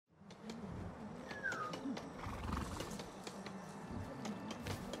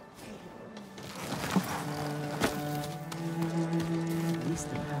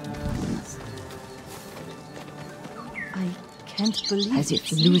can't believe As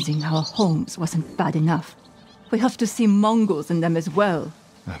if losing our homes wasn't bad enough. We have to see Mongols in them as well.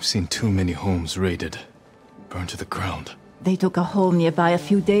 I've seen too many homes raided, burned to the ground. They took a home nearby a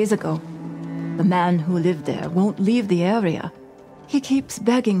few days ago. The man who lived there won't leave the area. He keeps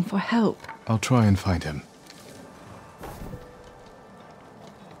begging for help. I'll try and find him.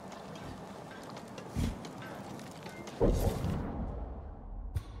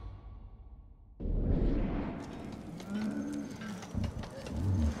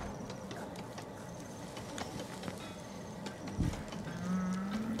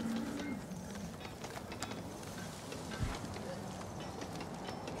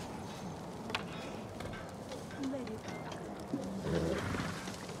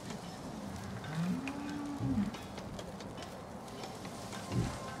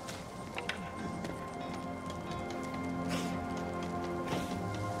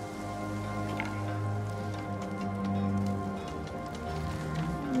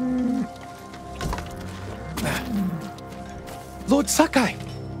 Lord Sakai!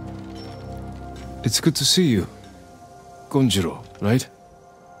 It's good to see you. Gonjiro, right?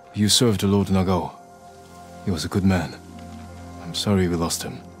 You served Lord Nagao. He was a good man. I'm sorry we lost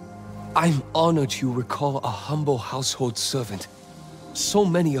him. I'm honored you recall a humble household servant. So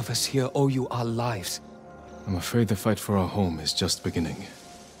many of us here owe you our lives. I'm afraid the fight for our home is just beginning.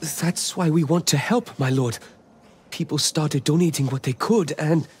 That's why we want to help, my lord. People started donating what they could,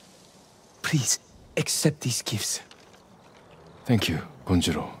 and... Please, accept these gifts. Thank you,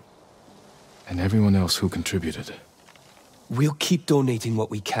 Gonjiro. And everyone else who contributed. We'll keep donating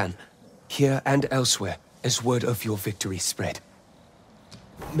what we can, here and elsewhere, as word of your victory spread.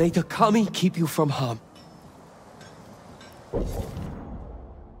 May the Kami keep you from harm.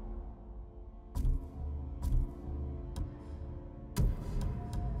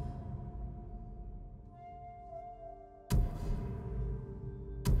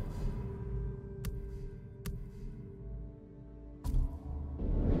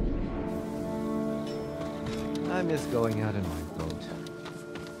 I miss going out in my boat.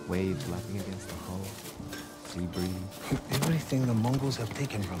 Waves lapping against the hull. Sea breeze. Everything the Mongols have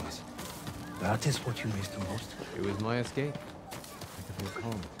taken from us. That is what you miss the most. It was my escape. I could feel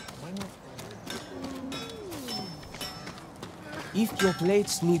calm. Why not? If your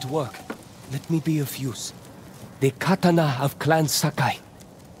blades need work, let me be of use. The katana of Clan Sakai.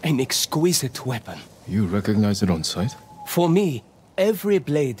 An exquisite weapon. You recognize it on sight? For me, every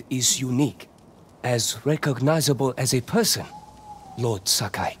blade is unique. As recognizable as a person. Lord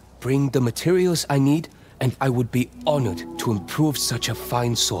Sakai, bring the materials I need, and I would be honored to improve such a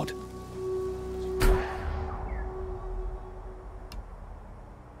fine sword.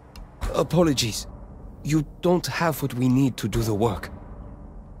 Apologies. You don't have what we need to do the work.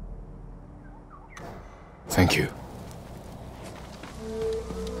 Thank you.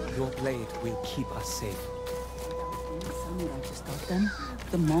 Your blade will keep us safe. the samurai to stop them,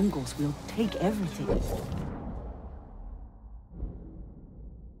 the Mongols will take everything.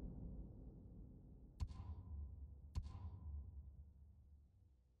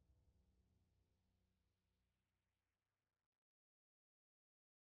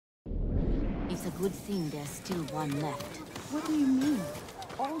 It's a good thing there's still one left. What do you mean?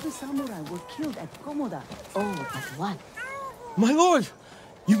 All the samurai were killed at Komoda. Oh, but what? My lord!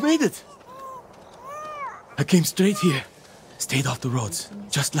 You made it! I came straight here. Stayed off the roads.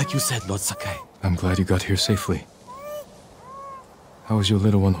 Just like you said, Lord Sakai. I'm glad you got here safely. How is your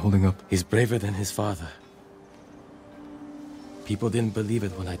little one holding up? He's braver than his father. People didn't believe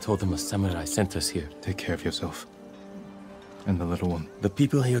it when I told them a samurai sent us here. Take care of yourself. And the little one. The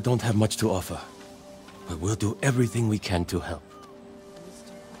people here don't have much to offer. But we'll do everything we can to help.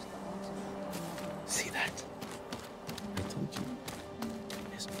 See that? I told you.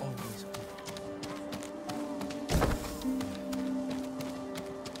 There's always hope.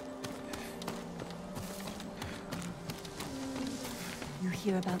 You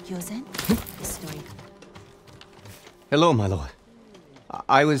hear about Yozen? The story. Hello, my lord.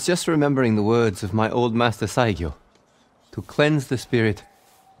 I was just remembering the words of my old master Saigyo. To cleanse the spirit,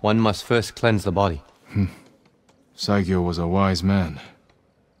 one must first cleanse the body. Saigyo was a wise man,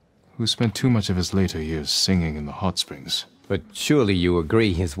 who spent too much of his later years singing in the hot springs. But surely you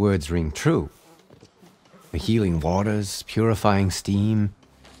agree his words ring true. The healing waters, purifying steam,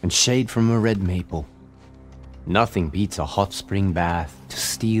 and shade from a red maple. Nothing beats a hot spring bath to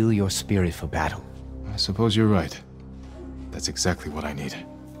steel your spirit for battle. I suppose you're right. That's exactly what I need.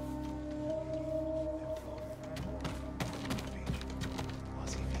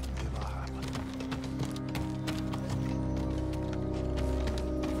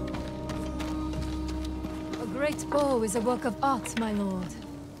 great bow is a work of art, my lord.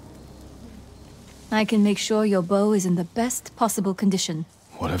 I can make sure your bow is in the best possible condition.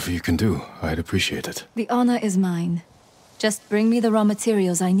 Whatever you can do, I'd appreciate it. The honor is mine. Just bring me the raw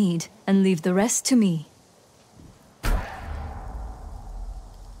materials I need, and leave the rest to me.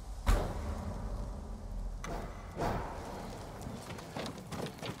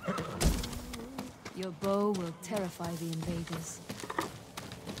 Your bow will terrify the invaders.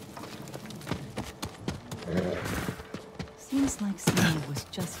 Seems like summer was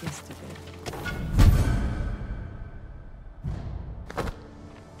just yesterday.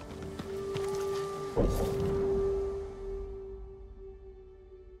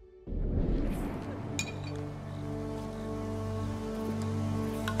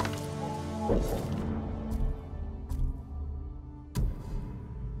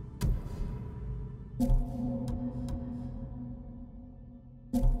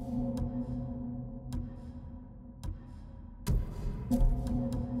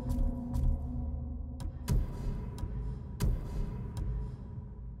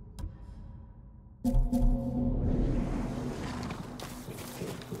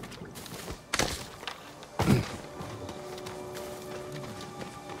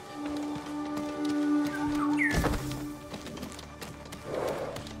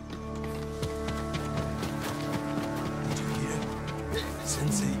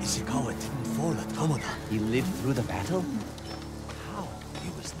 He lived through the battle? How? He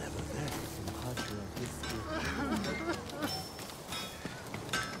was never there.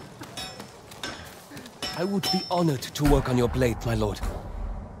 I would be honored to work on your blade, my lord.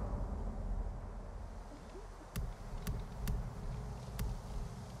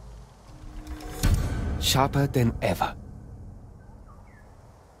 Sharper than ever.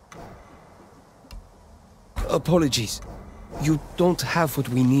 Apologies. You don't have what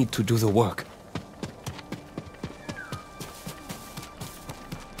we need to do the work.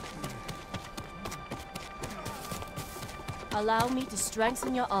 Allow me to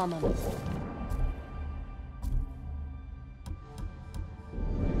strengthen your armament.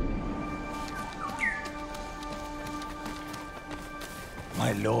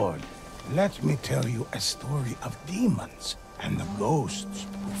 My lord, let me tell you a story of demons and the ghosts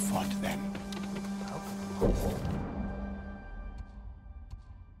who fought them.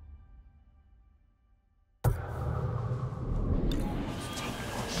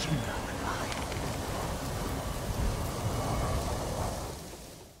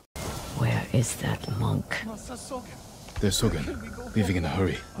 Where is that monk? There's Sogen, leaving in a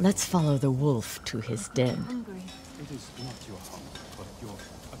hurry. Let's follow the wolf to his den. It is not your hunger, but your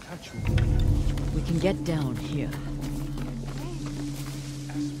attachment. We can get down here.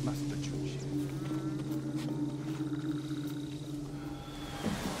 Ask Master Chuchi.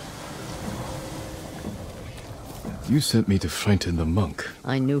 You sent me to frighten the monk.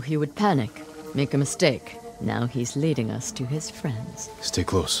 I knew he would panic, make a mistake. Now he's leading us to his friends. Stay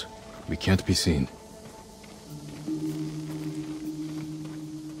close. We can't be seen.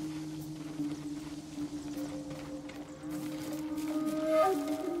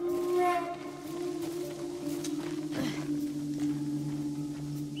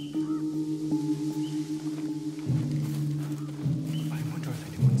 I wonder if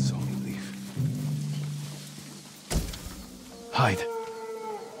anyone saw me leave. Hide.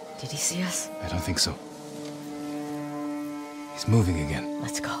 Did he see us? I don't think so. He's moving again.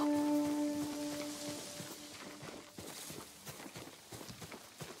 Let's go.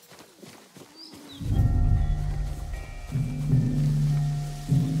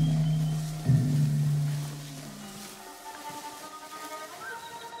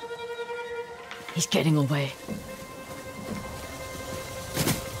 He's getting away.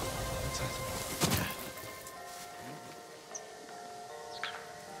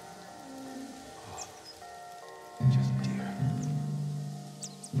 Just dear.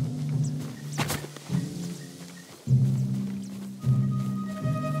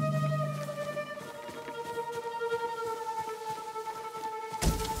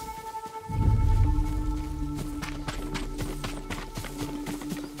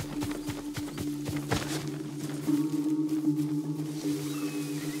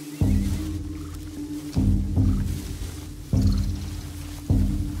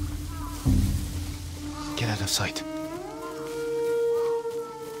 Get out of sight.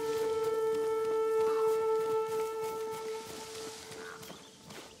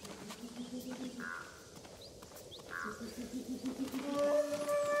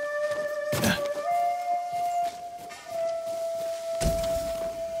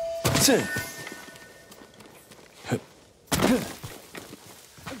 Sir!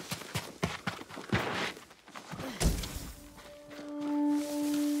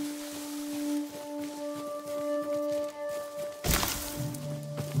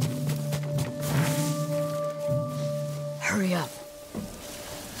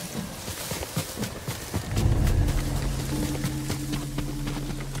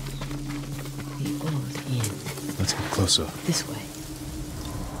 closer. This way.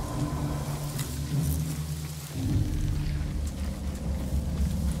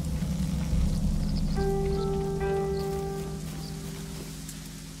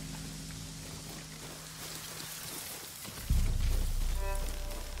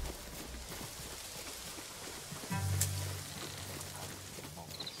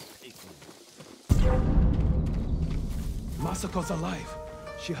 Masako's alive.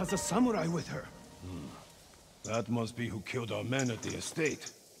 She has a samurai with her. That must be who killed our men at the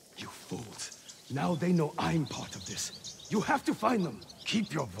estate. You fools. Now they know I'm part of this. You have to find them.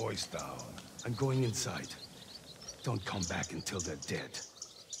 Keep your voice down. I'm going inside. Don't come back until they're dead.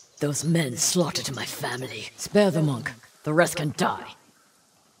 Those men slaughtered my family. Spare the monk. The rest can die.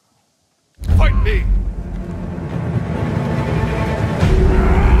 Fight me!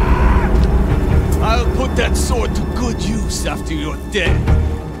 I'll put that sword to good use after you're dead.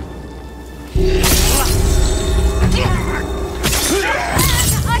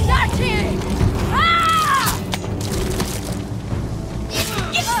 Adachi!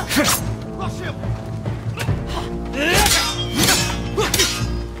 Rush him!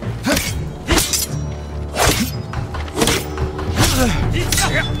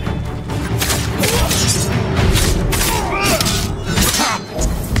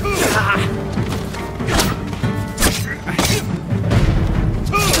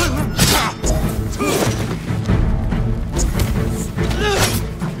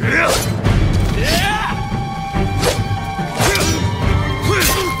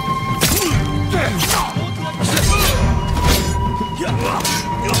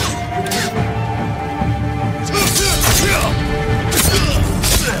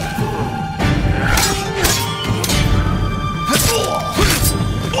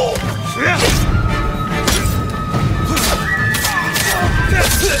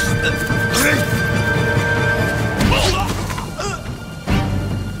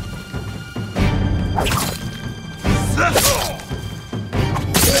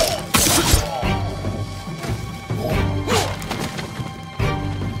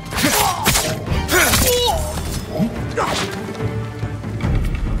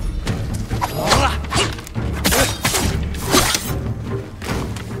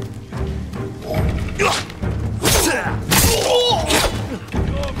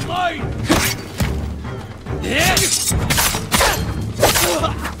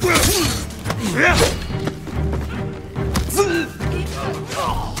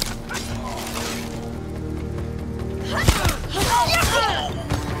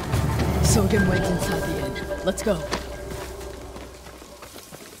 Sogen waits inside the inn. Let's go.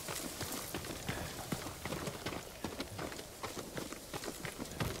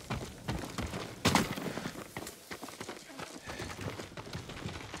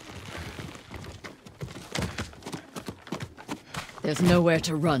 There's nowhere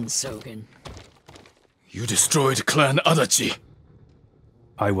to run, Sogen. You destroyed Clan Adachi.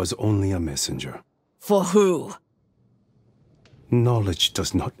 I was only a messenger. For who? Knowledge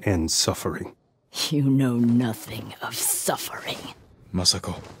does not end suffering. You know nothing of suffering.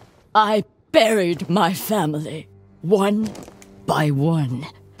 Masako. I buried my family, one by one.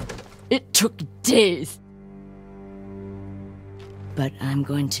 It took days. But I'm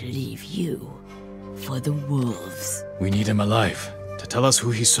going to leave you for the wolves. We need him alive to tell us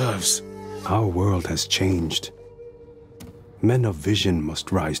who he serves. Our world has changed. Men of vision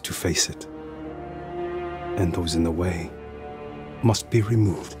must rise to face it. And those in the way must be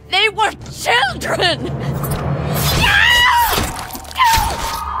removed. They were children!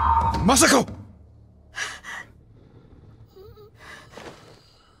 Masako!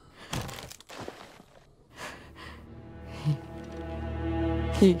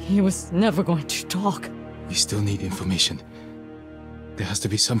 He was never going to talk. We still need information. There has to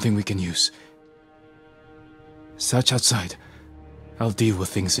be something we can use. Search outside. I'll deal with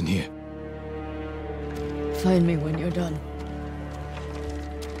things in here. Find me when you're done.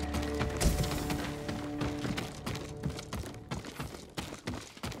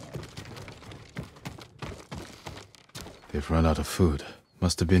 They've run out of food.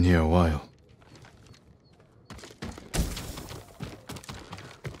 Must have been here a while.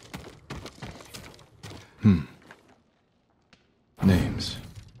 Names.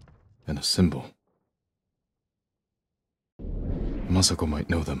 And a symbol. Masako might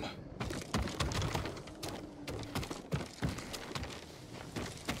know them.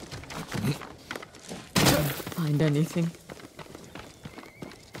 Find anything?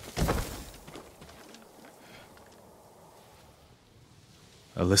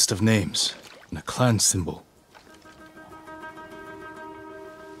 A list of names and a clan symbol.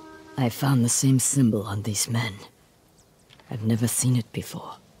 I found the same symbol on these men. I've never seen it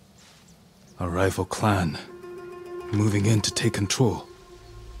before. A rival clan, moving in to take control.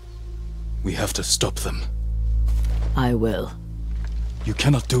 We have to stop them. I will. You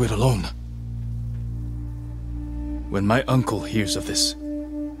cannot do it alone. When my uncle hears of this,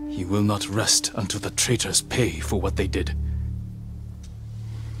 he will not rest until the traitors pay for what they did.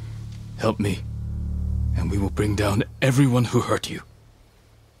 Help me, and we will bring down everyone who hurt you.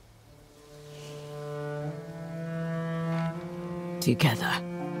 Together.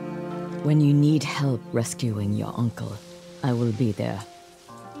 When you need help rescuing your uncle, I will be there.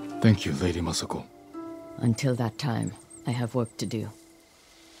 Thank you, Lady Masako. Until that time, I have work to do.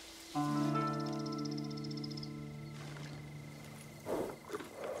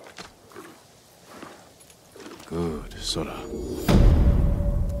 Good, Sora.